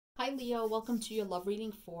Hi Leo, welcome to your love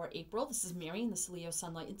reading for April. This is Mary and this is Leo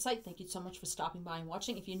Sunlight Insight. Thank you so much for stopping by and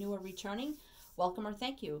watching. If you're new or returning, welcome or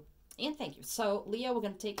thank you. And thank you. So Leo, we're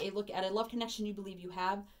going to take a look at a love connection you believe you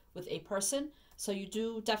have with a person. So you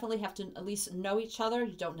do definitely have to at least know each other.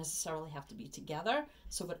 You don't necessarily have to be together.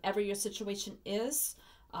 So whatever your situation is,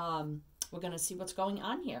 we're going to see what's going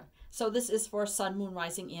on here. So this is for Sun, Moon,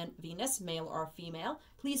 Rising, and Venus, male or female.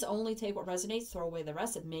 Please only take what resonates, throw away the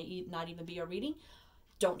rest. It may not even be a reading.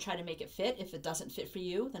 Don't try to make it fit. If it doesn't fit for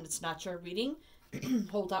you, then it's not your reading.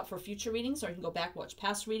 Hold out for future readings, or you can go back, watch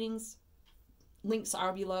past readings. Links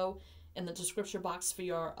are below in the description box for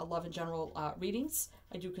your love and general readings.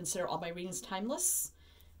 I do consider all my readings timeless.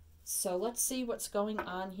 So let's see what's going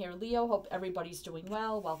on here. Leo, hope everybody's doing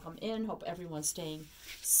well. Welcome in. Hope everyone's staying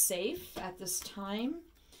safe at this time.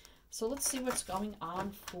 So let's see what's going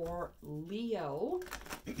on for Leo.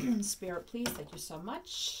 Spirit, please. Thank you so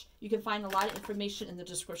much. You can find a lot of information in the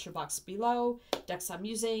description box below. Decks I'm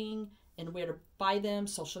using and where to buy them,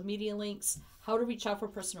 social media links, how to reach out for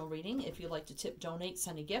personal reading. If you'd like to tip, donate,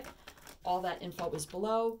 send a gift, all that info is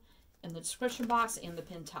below in the description box and the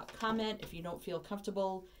pinned top comment. If you don't feel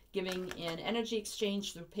comfortable giving an energy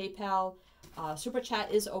exchange through PayPal, Super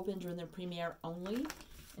Chat is open during the premiere only.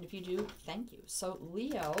 And if you do, thank you. So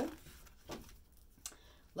Leo,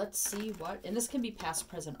 let's see what, and this can be past,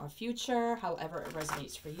 present, or future, however it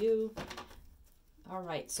resonates for you. All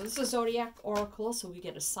right, so this is Zodiac Oracle, so we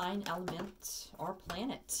get a sign, element, or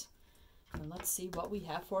planet. And let's see what we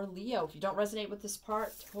have for Leo. If you don't resonate with this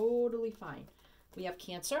part, totally fine. We have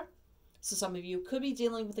Cancer. So some of you could be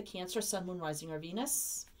dealing with a Cancer, Sun, Moon, Rising, or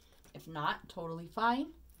Venus. If not, totally fine.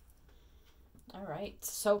 All right,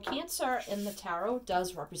 so Cancer in the tarot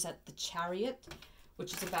does represent the Chariot,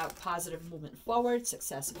 which is about positive movement forward,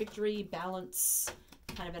 success, victory, balance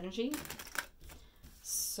kind of energy.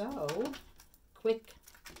 So quick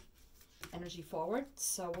energy forward.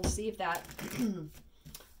 So we'll see if that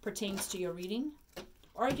pertains to your reading,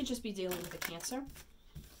 or you could just be dealing with a Cancer.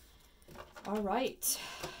 All right,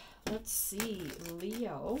 let's see,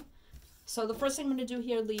 Leo. So the first thing I'm going to do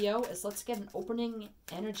here, Leo, is let's get an opening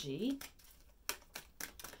energy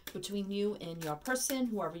between you and your person,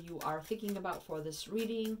 whoever you are thinking about for this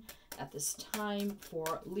reading at this time.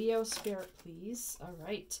 For Leo, Spirit, please. All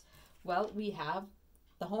right. Well, we have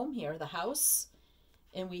the home here, the house,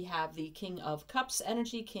 and we have the King of Cups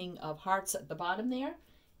energy, King of Hearts at the bottom there.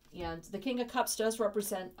 And the King of Cups does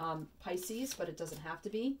represent Pisces, but it doesn't have to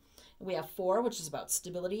be. And we have 4, which is about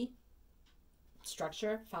stability,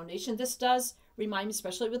 structure, foundation. This does remind me,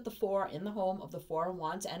 especially with the 4 in the home, of the 4 of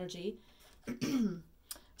Wands energy.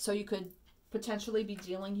 So you could potentially be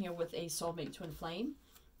dealing here with a soulmate twin flame.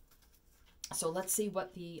 So let's see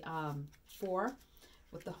what the 4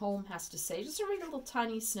 with the home has to say. Just to read a little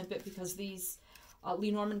tiny snippet, because these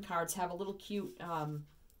Lenormand cards have a little cute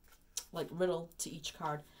like riddle to each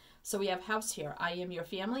card. So we have house here. I am your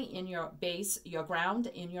family, in your base, your ground,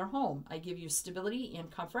 in your home. I give you stability and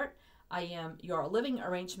comfort. I am your living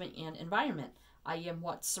arrangement and environment. I am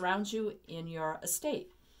what surrounds you in your estate.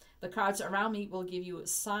 The cards around me will give you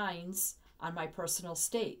signs on my personal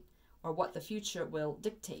state, or what the future will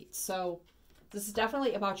dictate. So this is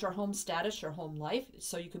definitely about your home status, your home life.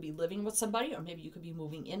 So you could be living with somebody, or maybe you could be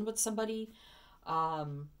moving in with somebody.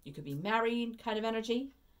 You could be married kind of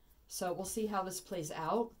energy. So we'll see how this plays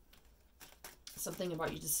out. Something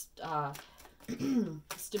about you just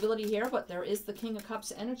stability here, but there is the King of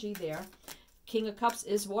Cups energy there. King of Cups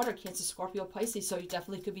is water, Cancer, Scorpio, Pisces. So you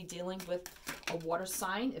definitely could be dealing with a water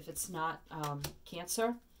sign if it's not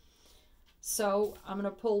Cancer. So I'm going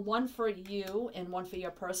to pull one for you and one for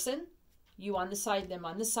your person. You on this side, them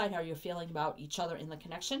on this side, how you're feeling about each other in the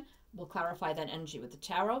connection. We'll clarify that energy with the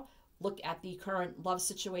tarot. Look at the current love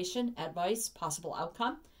situation, advice, possible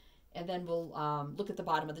outcome. And then we'll look at the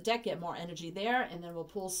bottom of the deck, get more energy there, and then we'll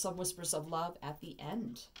pull some whispers of love at the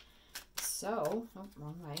end. So, oh,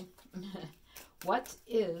 wrong way. What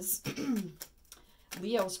is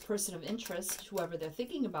Leo's person of interest, whoever they're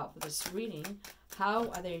thinking about for this reading? How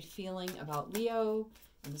are they feeling about Leo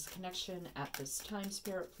in this connection at this time,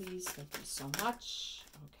 Spirit, please? Thank you so much.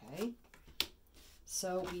 Okay.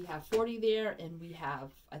 So we have 40 there, and we have,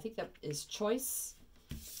 I think that is choice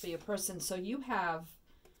for your person. So you have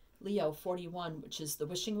Leo 41, which is the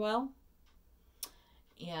wishing well.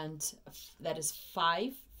 And that is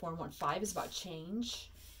 5. 415 is about change.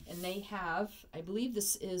 And they have, I believe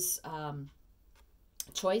this is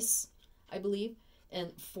choice, I believe,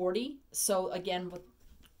 and 40. So again, with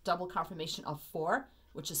double confirmation of 4,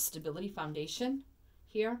 which is stability, foundation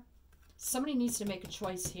here. Somebody needs to make a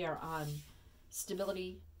choice here on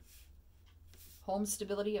stability, home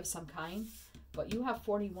stability of some kind. But you have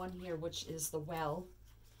 41 here, which is the well.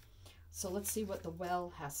 So let's see what the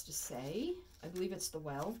well has to say. I believe it's the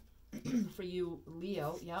well for you,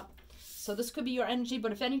 Leo. Yep. So this could be your energy,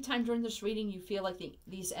 but if any time during this reading you feel like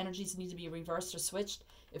these energies need to be reversed or switched,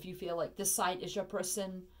 if you feel like this side is your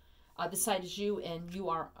person, this side is you, and you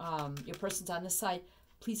are your person's on this side,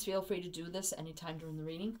 please feel free to do this anytime during the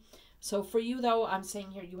reading. So for you, though, I'm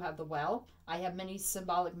saying here you have the well. I have many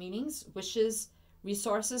symbolic meanings, wishes,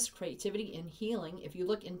 resources, creativity, and healing. If you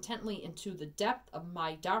look intently into the depth of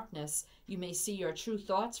my darkness, you may see your true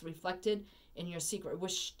thoughts reflected in your secret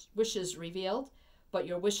wishes revealed, but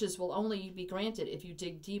your wishes will only be granted if you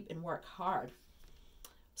dig deep and work hard.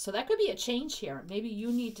 So that could be a change here. Maybe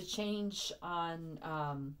you need to change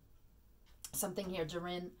on something here,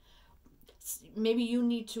 Durin. Maybe you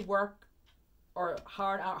need to work or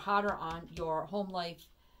harder on your home life,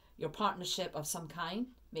 your partnership of some kind.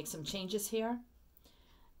 Make some changes here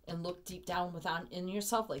and look deep down in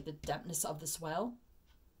yourself, like the depthness of this well.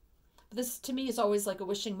 But this to me is always like a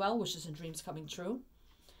wishing well, wishes and dreams coming true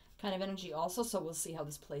kind of energy also. So we'll see how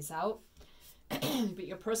this plays out. But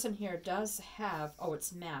your person here does have, oh,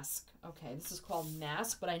 it's mask. Okay, this is called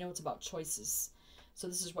mask, but I know it's about choices. So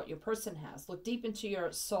this is what your person has. Look deep into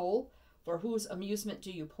your soul. For whose amusement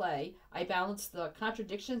do you play? I balance the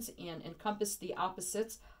contradictions and encompass the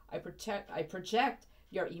opposites. I project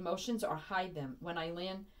your emotions or hide them. When I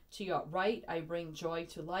land to your right, I bring joy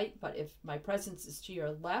to light. But if my presence is to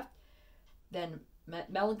your left, then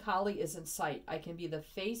melancholy is in sight. I can be the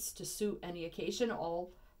face to suit any occasion.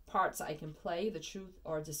 All parts I can play, the truth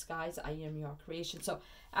or disguise. I am your creation. So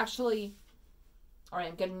actually, all right,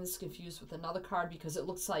 I'm getting this confused with another card because it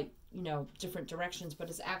looks like, you know, different directions, but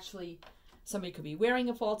it's actually somebody could be wearing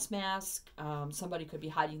a false mask. Somebody could be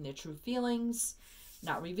hiding their true feelings,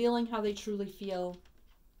 not revealing how they truly feel.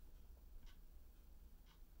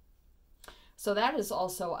 So that is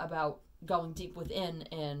also about going deep within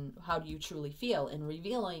and how do you truly feel and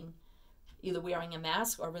revealing, either wearing a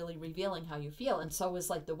mask or really revealing how you feel. And so is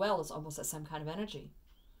like the well is almost the same kind of energy.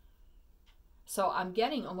 So I'm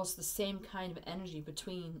getting almost the same kind of energy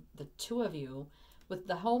between the two of you. With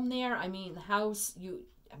the home there, I mean, the house, you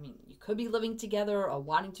could be living together or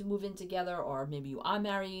wanting to move in together, or maybe you are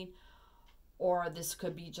married, or this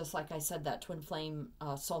could be just like I said, that twin flame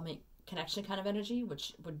soulmate connection kind of energy,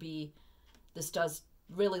 which would be, this does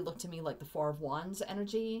really look to me like the Four of Wands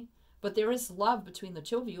energy. But there is love between the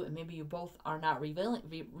two of you, and maybe you both are not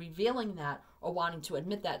revealing that or wanting to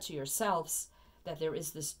admit that to yourselves, that there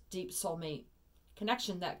is this deep soulmate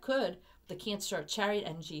connection that could, the Cancer Chariot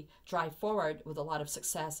energy, drive forward with a lot of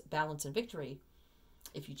success, balance, and victory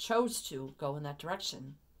if you chose to go in that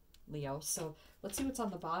direction, Leo. So let's see what's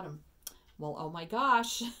on the bottom. Well, oh my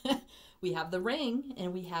gosh, we have the Ring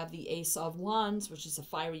and we have the Ace of Wands, which is a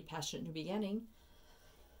fiery, passionate new beginning.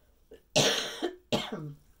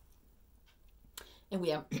 And we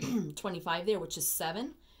have 25 there, which is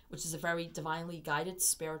 7, which is a very divinely guided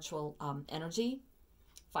spiritual energy.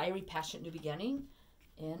 Fiery, passionate new beginning.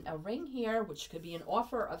 And a Ring here, which could be an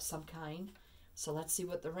offer of some kind. So let's see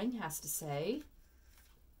what the Ring has to say,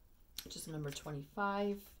 which is number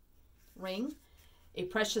 25. Ring. A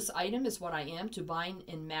precious item is what I am, to bind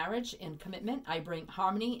in marriage and commitment. I bring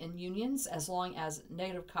harmony and unions as long as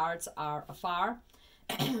negative cards are afar.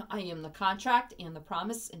 I am the contract and the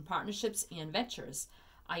promise in partnerships and ventures.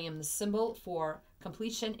 I am the symbol for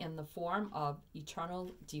completion in the form of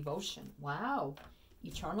eternal devotion. Wow.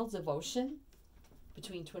 Eternal devotion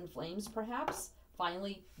between twin flames, perhaps.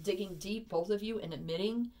 Finally digging deep, both of you, and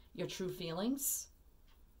admitting your true feelings.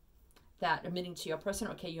 That admitting to your person,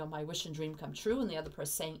 okay, you know, my wish and dream come true. And the other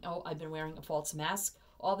person saying, oh, I've been wearing a false mask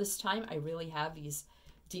all this time. I really have these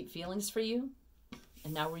deep feelings for you.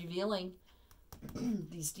 And now revealing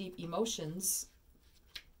these deep emotions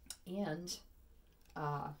and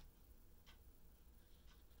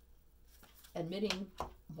admitting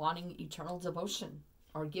wanting eternal devotion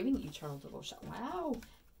or giving eternal devotion. Wow.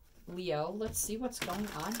 Leo, let's see what's going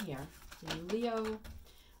on here. Leo,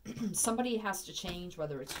 somebody has to change,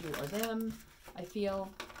 whether it's you or them, I feel,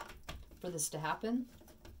 for this to happen.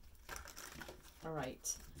 All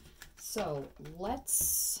right. So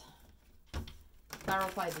let's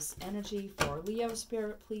clarify this energy for Leo,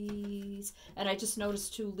 Spirit, please. And I just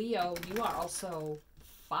noticed too, Leo, you are also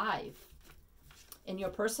 5. And your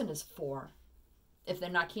person is 4. If they're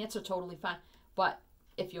not Cancer, totally fine. But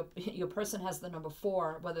if your person has the number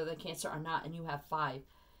 4, whether they're Cancer or not, and you have 5,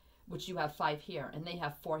 which you have 5 here, and they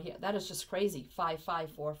have 4 here, that is just crazy. 5,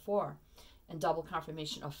 5, 4, 4. And double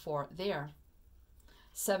confirmation of 4 there.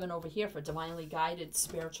 7 over here for divinely guided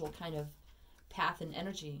spiritual kind of path and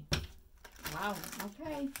energy. Wow,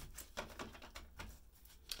 okay.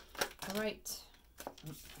 All right. I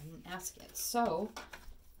didn't ask it. So,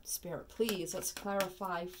 Spirit, please, let's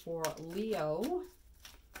clarify for Leo.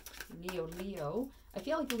 Leo. I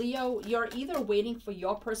feel like, Leo, you're either waiting for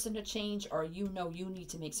your person to change, or you know you need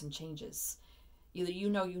to make some changes. Either you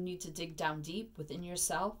know you need to dig down deep within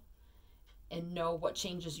yourself and know what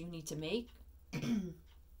changes you need to make.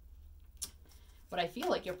 But I feel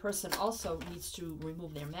like your person also needs to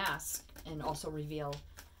remove their mask and also reveal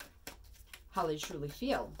how they truly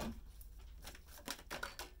feel.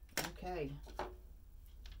 Okay.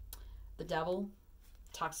 The Devil,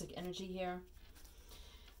 toxic energy here.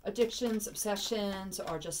 Addictions, obsessions,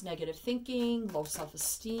 or just negative thinking, low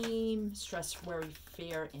self-esteem, stress, worry,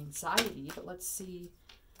 fear, anxiety. But let's see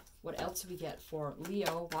what else we get for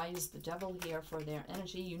Leo. Why is the Devil here for their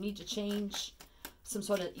energy? You need to change some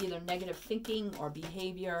sort of either negative thinking or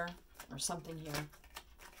behavior or something here.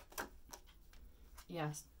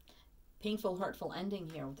 Yes. Painful, hurtful ending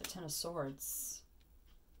here with the Ten of Swords.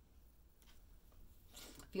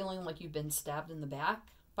 Feeling like you've been stabbed in the back.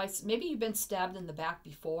 Maybe you've been stabbed in the back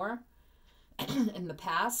before, in the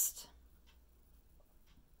past.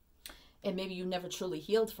 And maybe you never truly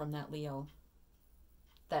healed from that, Leo.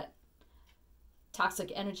 That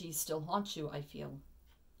toxic energy still haunts you, I feel.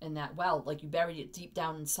 In that well, like you buried it deep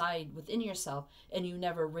down inside within yourself, and you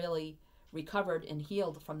never really recovered and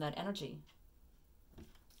healed from that energy.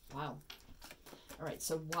 Wow. All right,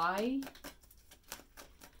 so why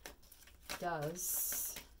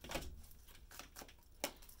does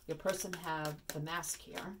your person have the mask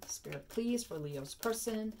here? Spirit, please, for Leo's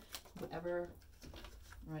person. Whoever.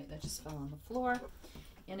 All right, that just fell on the floor.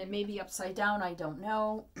 And it may be upside down, I don't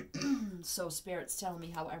know. So Spirit's telling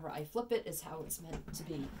me however I flip it is how it's meant to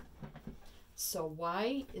be. So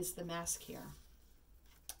why is the mask here?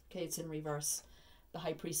 Okay, it's in reverse. The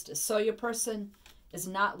High Priestess. So your person is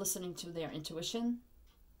not listening to their intuition,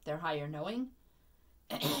 their higher knowing.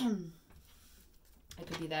 It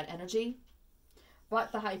could be that energy.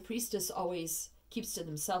 But the High Priestess always keeps to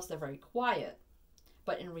themselves. They're very quiet.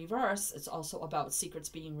 But in reverse, it's also about secrets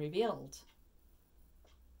being revealed.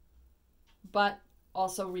 But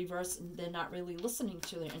also reverse, they're not really listening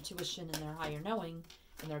to their intuition and their higher knowing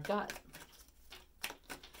and their gut.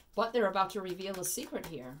 But they're about to reveal a secret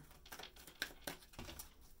here.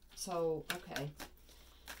 So, okay.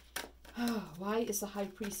 Why is the High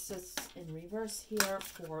Priestess in reverse here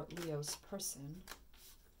for Leo's person?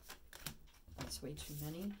 That's way too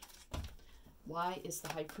many. Why is the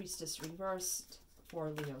High Priestess reversed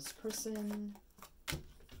for Leo's person?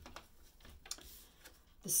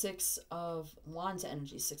 The Six of Wands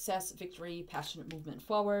energy. Success, victory, passionate movement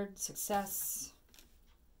forward, success.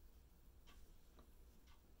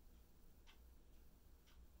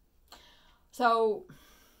 So,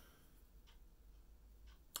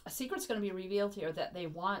 a secret's going to be revealed here that they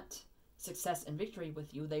want success and victory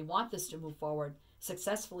with you. They want this to move forward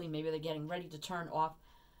successfully. Maybe they're getting ready to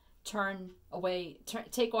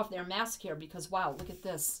take off their mask here because, wow, look at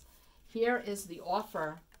this. Here is the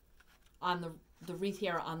offer on the wreath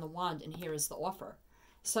here on the wand, and here is the offer.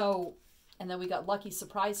 So, and then we got lucky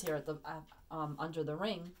surprise here at the under the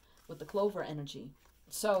ring with the clover energy.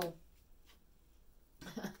 So,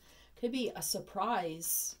 could be a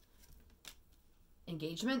surprise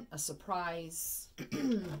engagement, a surprise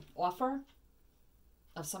offer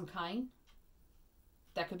of some kind.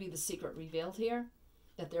 That could be the secret revealed here,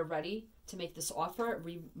 that they're ready to make this offer,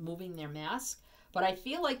 removing their mask. But I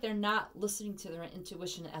feel like they're not listening to their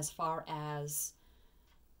intuition as far as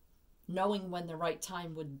knowing when the right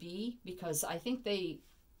time would be, because I think they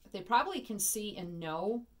probably can see and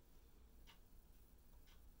know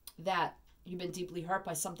that you've been deeply hurt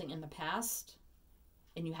by something in the past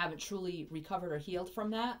and you haven't truly recovered or healed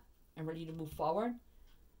from that and ready to move forward.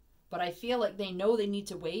 But I feel like they know they need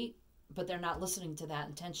to wait, but they're not listening to that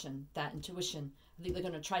intention, that intuition. I think they're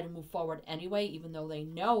going to try to move forward anyway, even though they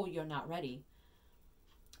know you're not ready.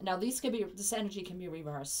 Now, this energy can be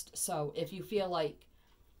reversed. So if you feel like,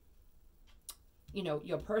 you know,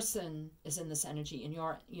 your person is in this energy and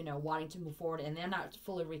you're, you know, wanting to move forward and they're not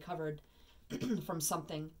fully recovered from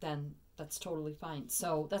something, then that's totally fine.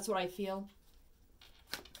 So that's what I feel.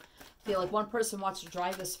 I feel like one person wants to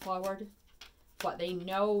drive this forward, but they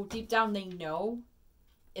know, deep down they know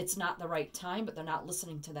it's not the right time, but they're not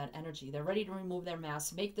listening to that energy. They're ready to remove their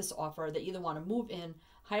mask, make this offer. They either want to move in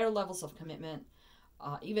higher levels of commitment,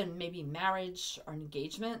 even maybe marriage or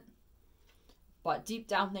engagement, but deep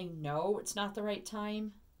down they know it's not the right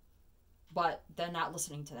time, but they're not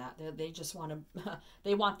listening to that. They just want to,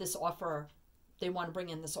 they want this offer, they want to bring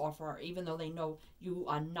in this offer, even though they know you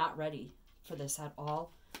are not ready for this at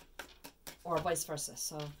all, or vice versa.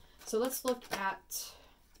 So let's look at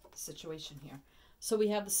situation here. So we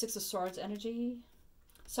have the Six of Swords energy.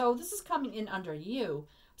 So this is coming in under you.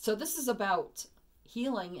 So this is about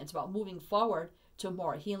healing. It's about moving forward to a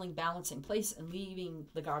more healing, balancing place and leaving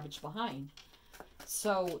the garbage behind.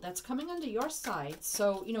 So that's coming under your side.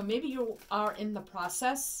 So, you know, maybe you are in the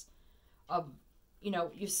process of, you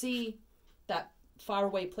know, you see that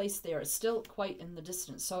faraway place there is still quite in the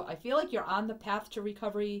distance. So I feel like you're on the path to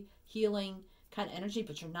recovery, healing kind of energy,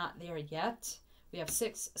 but you're not there yet. We have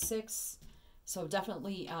 6, 6. So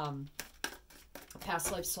definitely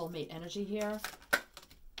past life soulmate energy here.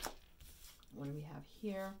 What do we have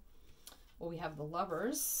here? Well, we have the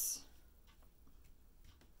Lovers.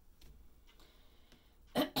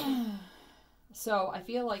 So I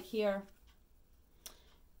feel like here,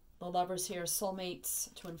 the Lovers here,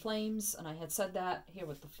 soulmates, twin flames, and I had said that here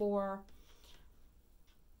with the 4.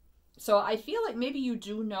 So I feel like maybe you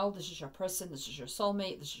do know this is your person, this is your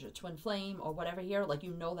soulmate, this is your twin flame, or whatever here, like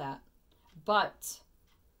you know that. But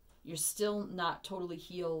you're still not totally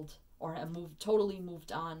healed or have totally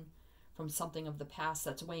moved on from something of the past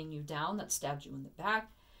that's weighing you down, that stabbed you in the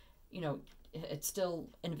back. You know, it still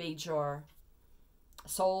invades your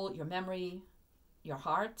soul, your memory, your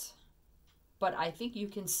heart. But I think you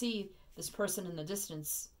can see this person in the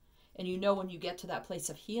distance, and you know when you get to that place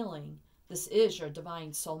of healing, this is your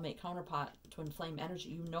divine soulmate counterpart, twin flame energy.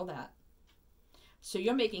 You know that. So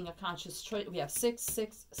you're making a conscious choice. We have 6,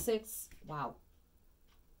 6, 6. Wow.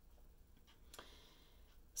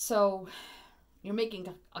 So you're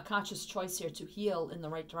making a conscious choice here to heal in the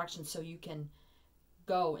right direction so you can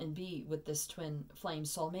go and be with this twin flame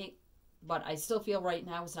soulmate. But I still feel right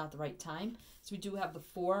now is not the right time. So we do have the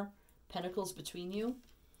 4 Pentacles between you,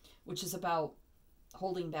 which is about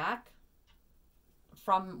holding back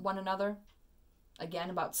from one another. Again,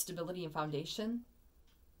 about stability and foundation.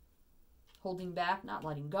 Holding back, not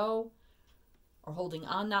letting go, or holding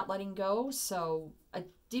on, not letting go. So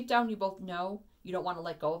deep down, you both know you don't want to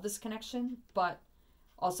let go of this connection, but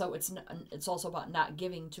also it's also about not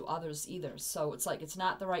giving to others either. So it's like it's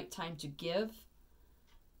not the right time to give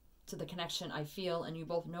to the connection, I feel, and you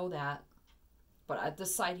both know that. But at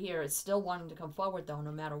this side here, it's still wanting to come forward, though,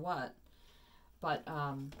 no matter what. But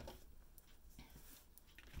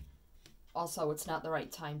also, it's not the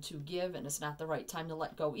right time to give, and it's not the right time to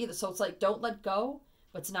let go either. So it's like, don't let go,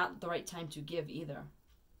 but it's not the right time to give either,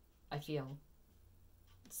 I feel.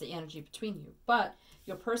 It's the energy between you. But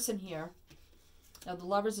your person here, now the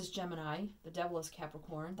Lovers is Gemini, the Devil is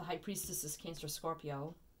Capricorn, the High Priestess is Cancer,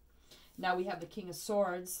 Scorpio. Now we have the King of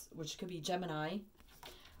Swords, which could be Gemini,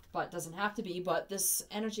 but doesn't have to be. But this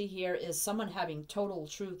energy here is someone having total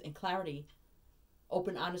truth and clarity,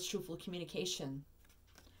 open, honest, truthful communication,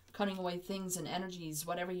 cutting away things and energies,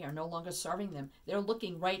 whatever here, no longer serving them. They're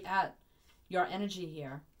looking right at your energy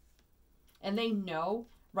here. And they know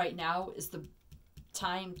right now is the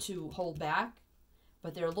time to hold back,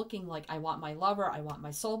 but they're looking like, I want my lover, I want my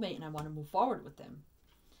soulmate, and I want to move forward with them.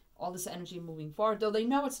 All this energy moving forward, though they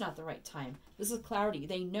know it's not the right time. This is clarity.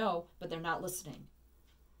 They know, but they're not listening.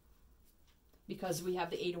 Because we have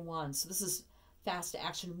the 8 of Wands. So this is fast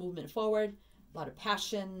action, movement forward. A lot of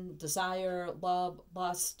passion, desire, love,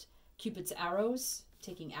 lust, Cupid's arrows,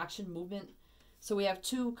 taking action, movement. So we have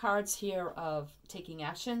 2 cards here of taking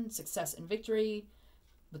action, success and victory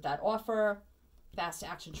with that offer, fast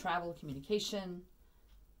action, travel, communication,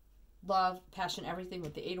 love, passion, everything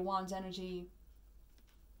with the 8 of Wands energy.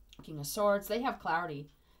 King of Swords, they have clarity.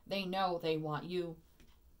 They know they want you.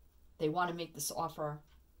 They want to make this offer.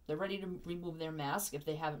 They're ready to remove their mask if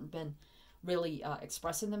they haven't been really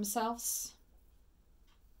expressing themselves.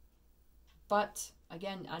 But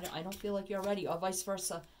again, I don't feel like you're ready, or vice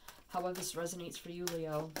versa. However this resonates for you,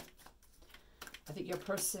 Leo. I think your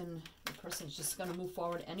person is just going to move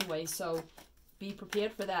forward anyway. So be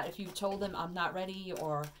prepared for that. If you told them I'm not ready,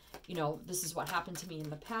 or you know, this is what happened to me in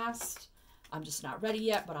the past, I'm just not ready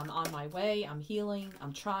yet, but I'm on my way. I'm healing.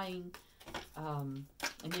 I'm trying.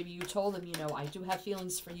 And maybe you told them, you know, I do have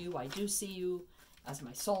feelings for you. I do see you as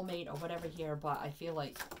my soulmate or whatever here, but I feel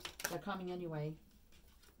like they're coming anyway.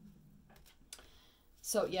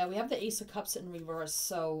 So, yeah, we have the Ace of Cups in reverse.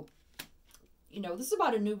 So, you know, this is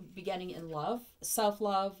about a new beginning in love,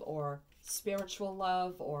 self-love or spiritual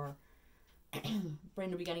love, or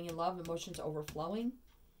brand new beginning in love, emotions overflowing.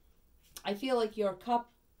 I feel like your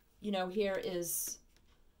cup, you know, here is,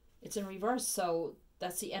 it's in reverse. So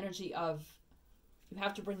that's the energy of, you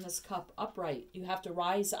have to bring this cup upright. You have to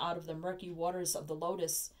rise out of the murky waters of the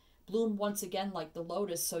lotus, bloom once again like the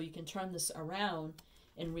lotus, so you can turn this around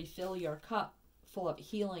and refill your cup full of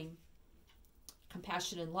healing,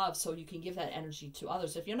 compassion, and love, so you can give that energy to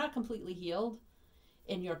others. If you're not completely healed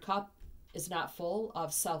in your cup, is not full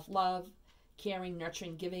of self-love, caring,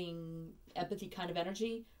 nurturing, giving, empathy kind of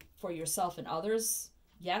energy for yourself and others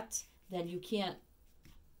yet, then you can't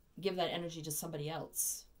give that energy to somebody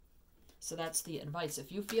else. So that's the advice.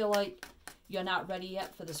 If you feel like you're not ready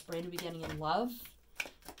yet for this brand new beginning in love,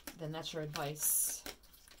 then that's your advice,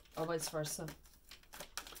 or vice versa.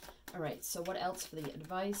 All right, so what else for the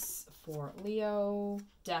advice for Leo?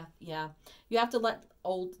 Death, yeah. You have to let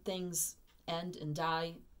old things end and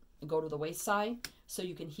die and go to the wayside so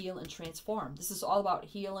you can heal and transform. This is all about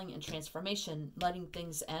healing and transformation, letting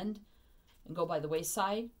things end and go by the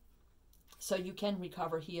wayside so you can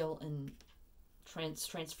recover, heal, and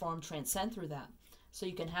transform, transcend through that. So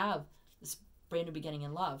you can have this brand new beginning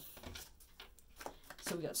in love.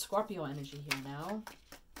 So we got Scorpio energy here now.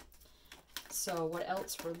 So what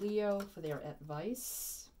else for Leo for their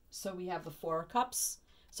advice? So we have the Four of Cups.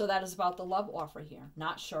 So that is about the love offer here.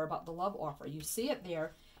 Not sure about the love offer. You see it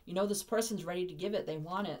there. You know this person's ready to give it. They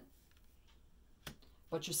want it.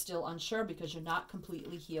 But you're still unsure because you're not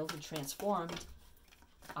completely healed and transformed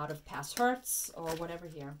out of past hurts or whatever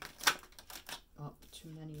here. Oh, too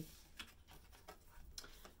many.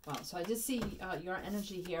 Wow, so I did see your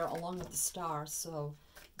energy here along with the star. So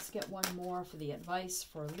let's get one more for the advice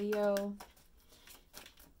for Leo.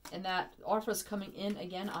 And that offer is coming in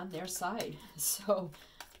again on their side. So,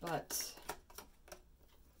 but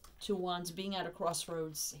Two Wands, being at a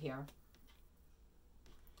crossroads here.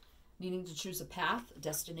 Needing to choose a path, a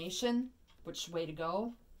destination, which way to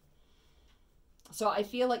go. So I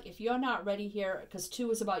feel like if you're not ready here, because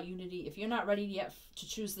 2 is about unity, if you're not ready yet to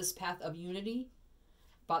choose this path of unity,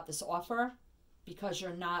 about this offer, because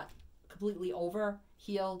you're not completely over,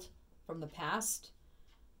 healed from the past,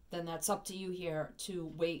 then that's up to you here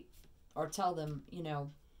to wait or tell them, you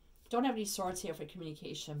know, don't have any swords here for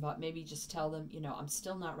communication, but maybe just tell them, you know, I'm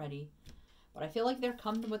still not ready. But I feel like they're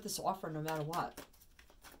coming with this offer no matter what.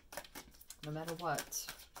 No matter what.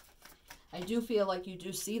 I do feel like you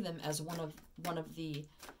do see them as one of the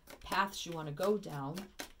paths you want to go down.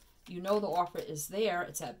 You know the offer is there.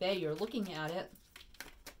 It's at bay. You're looking at it.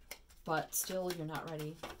 But still, you're not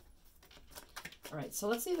ready. All right, so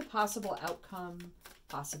let's see the possible outcome.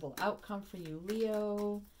 Possible outcome for you,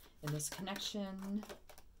 Leo, in this connection.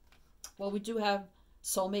 Well, we do have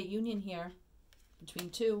soulmate union here between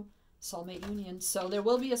 2. Soulmate union. So there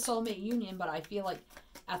will be a soulmate union, but I feel like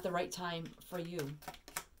at the right time for you.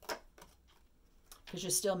 Because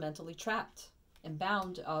you're still mentally trapped and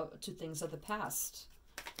bound to things of the past.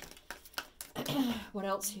 What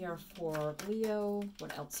else here for Leo?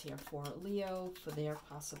 What else here for Leo for their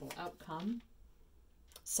possible outcome?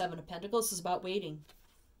 7 of Pentacles is about waiting.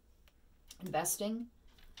 Investing,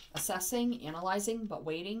 assessing, analyzing, but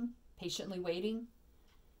waiting, patiently waiting.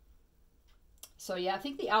 So yeah, I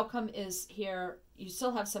think the outcome is here, you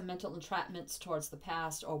still have some mental entrapments towards the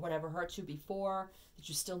past or whatever hurt you before that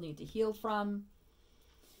you still need to heal from.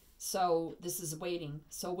 So this is waiting.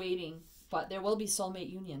 So waiting, but there will be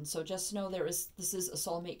soulmate union. So just know this is a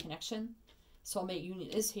soulmate connection. Soulmate union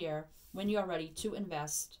is here when you're ready to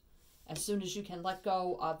invest. As soon as you can let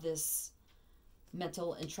go of this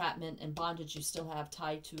mental entrapment and bondage you still have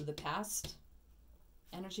tied to the past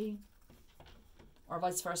energy. Or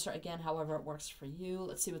vice versa, again, however it works for you.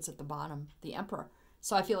 Let's see what's at the bottom. The Emperor.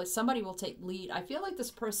 So I feel like somebody will take lead. I feel like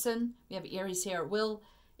this person, we have Aries here,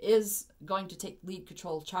 is going to take lead,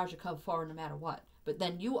 control, charge, and come forward no matter what. But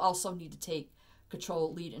then you also need to take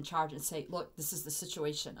control, lead, and charge and say, look, this is the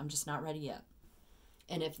situation. I'm just not ready yet.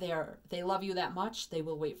 And if they love you that much, they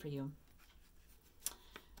will wait for you.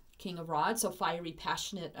 King of Rods, so fiery,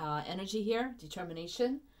 passionate energy here,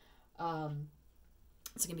 determination.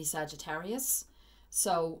 It's going to be Sagittarius.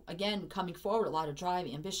 So again, coming forward, a lot of drive,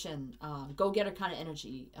 ambition, go-getter kind of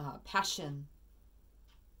energy, passion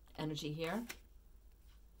energy here.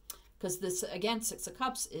 Because this, again, 6 of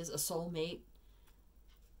Cups is a soulmate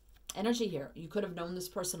energy here. You could have known this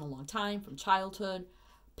person a long time, from childhood,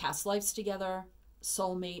 past lives together,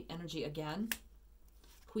 soulmate energy again.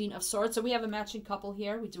 Queen of Swords. So we have a matching couple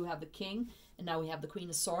here. We do have the King, and now we have the Queen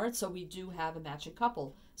of Swords. So we do have a matching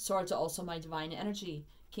couple. Swords are also my divine energy.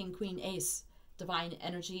 King, Queen, Ace. Divine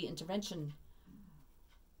energy, intervention.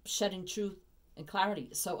 Shedding truth and clarity.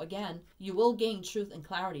 So again, you will gain truth and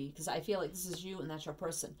clarity because I feel like this is you and that's your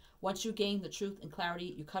person. Once you gain the truth and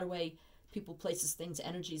clarity, you cut away people, places, things,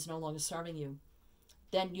 energies no longer serving you.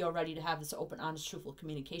 Then you're ready to have this open, honest, truthful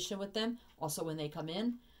communication with them. Also when they come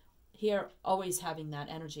in, here, always having that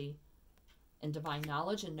energy and divine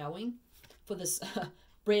knowledge and knowing for this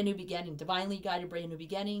brand new beginning, divinely guided brand new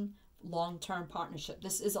beginning, long-term partnership.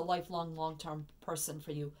 This is a lifelong, long-term person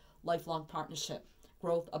for you. Lifelong partnership,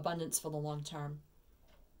 growth, abundance for the long term.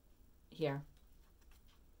 here.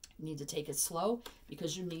 You need to take it slow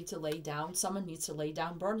because you need to lay down, someone needs to lay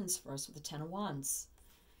down burdens first with the Ten of Wands.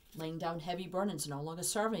 Laying down heavy burdens, no longer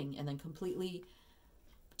serving, and then completely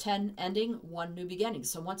 10 ending, 1 new beginning.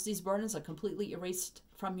 So once these burdens are completely erased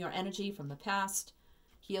from your energy, from the past,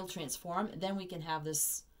 heal, transform, then we can have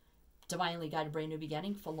this divinely guided brand new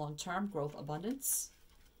beginning for long-term growth, abundance.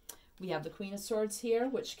 We have the Queen of Swords here,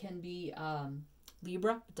 which can be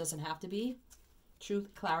Libra. It doesn't have to be.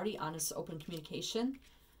 Truth, clarity, honest, open communication.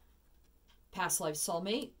 Past life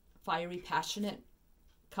soulmate, fiery, passionate,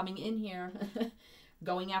 coming in here,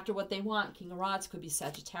 going after what they want. King of Rods could be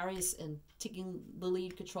Sagittarius and taking the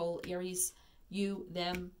lead, control, Aries, you,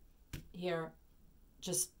 them, here,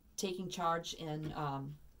 just taking charge and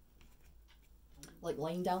like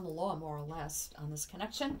laying down the law, more or less, on this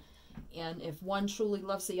connection. And if one truly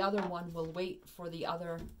loves the other, one will wait for the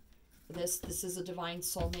other. This is a divine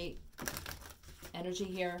soulmate energy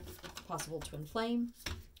here, possible twin flame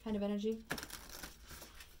kind of energy.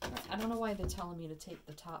 Right, I don't know why they're telling me to take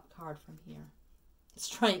the top card from here.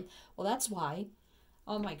 Strength. Well, that's why.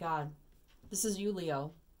 Oh my God. This is you,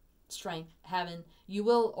 Leo. Strength. You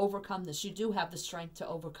will overcome this. You do have the strength to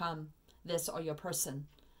overcome this or your person.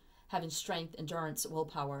 Having strength, endurance,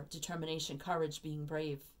 willpower, determination, courage, being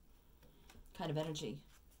brave kind of energy.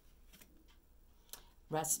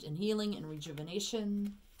 Rest and healing and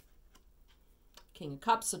rejuvenation. King of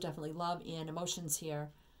Cups, so definitely love and emotions here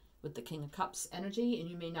with the King of Cups energy. And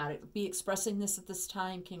you may not be expressing this at this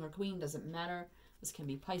time. King or Queen, doesn't matter. This can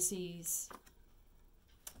be Pisces.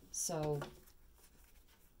 So,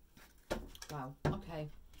 wow, okay.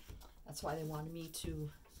 That's why they wanted me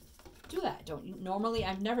to do that. Normally,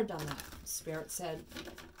 I've never done that. Spirit said,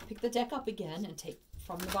 pick the deck up again and take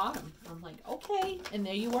from the bottom. I'm like, okay. And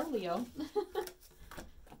there you are, Leo.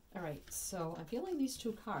 All right, so I'm feeling these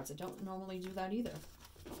two cards. I don't normally do that either.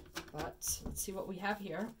 But let's see what we have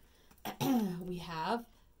here. We have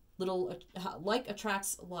little, like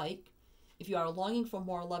attracts like. If you are longing for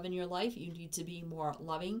more love in your life, you need to be more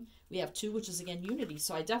loving. We have 2, which is, again, unity.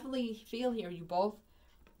 So I definitely feel here you both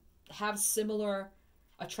have similar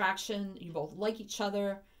attraction. You both like each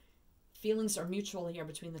other. Feelings are mutual here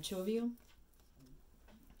between the two of you.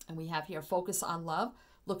 And we have here focus on love.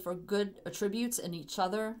 Look for good attributes in each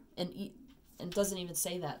other. And it doesn't even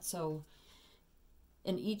say that. So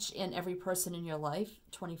in each and every person in your life.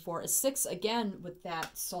 24 is 6, again, with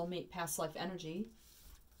that soulmate past life energy.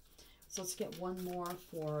 So let's get one more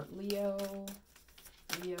for Leo,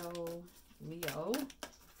 Leo.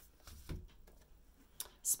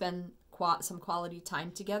 Spend some quality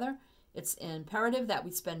time together. It's imperative that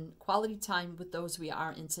we spend quality time with those we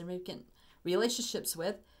are in significant relationships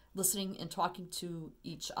with, listening and talking to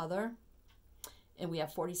each other. And we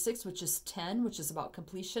have 46, which is 10, which is about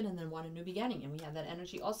completion, and then 1, a new beginning. And we have that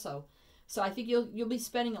energy also. So I think you'll be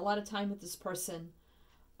spending a lot of time with this person.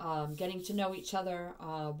 Getting to know each other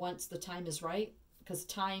once the time is right, because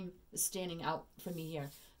time is standing out for me here.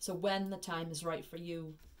 So when the time is right for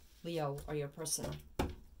you, Leo, or your person.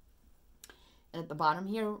 And at the bottom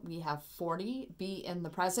here, we have 40, be in the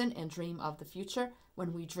present and dream of the future.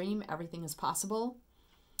 When we dream, everything is possible.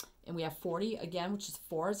 And we have 40, again, which is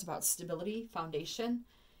 4, is about stability, foundation.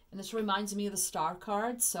 And this reminds me of the star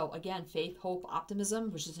card. So again, faith, hope,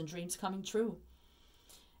 optimism, which is in dreams coming true.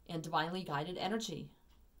 And divinely guided energy.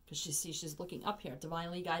 Because she's looking up here.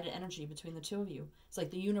 Divinely guided energy between the two of you. It's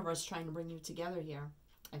like the universe trying to bring you together here,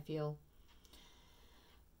 I feel.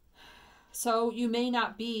 So you may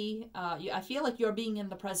not be, I feel like you're being in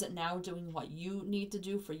the present now, doing what you need to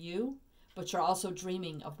do for you, but you're also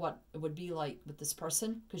dreaming of what it would be like with this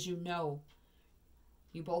person, because you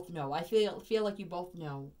both know. I feel like you both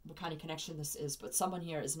know what kind of connection this is, but someone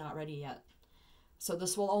here is not ready yet. So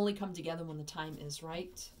this will only come together when the time is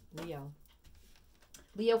right, Leo.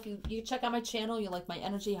 Leo, if you check out my channel, you like my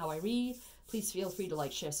energy, how I read, please feel free to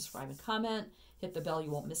like, share, subscribe, and comment. Hit the bell, you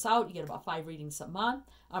won't miss out. You get about 5 readings a month.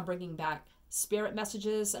 I'm bringing back spirit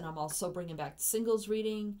messages, and I'm also bringing back the singles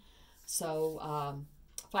reading. So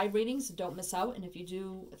 5 readings, don't miss out. And if you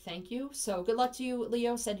do, thank you. So good luck to you,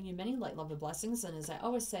 Leo. Sending you many light, love, and blessings. And as I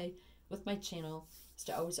always say with my channel, is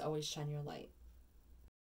to always, always shine your light.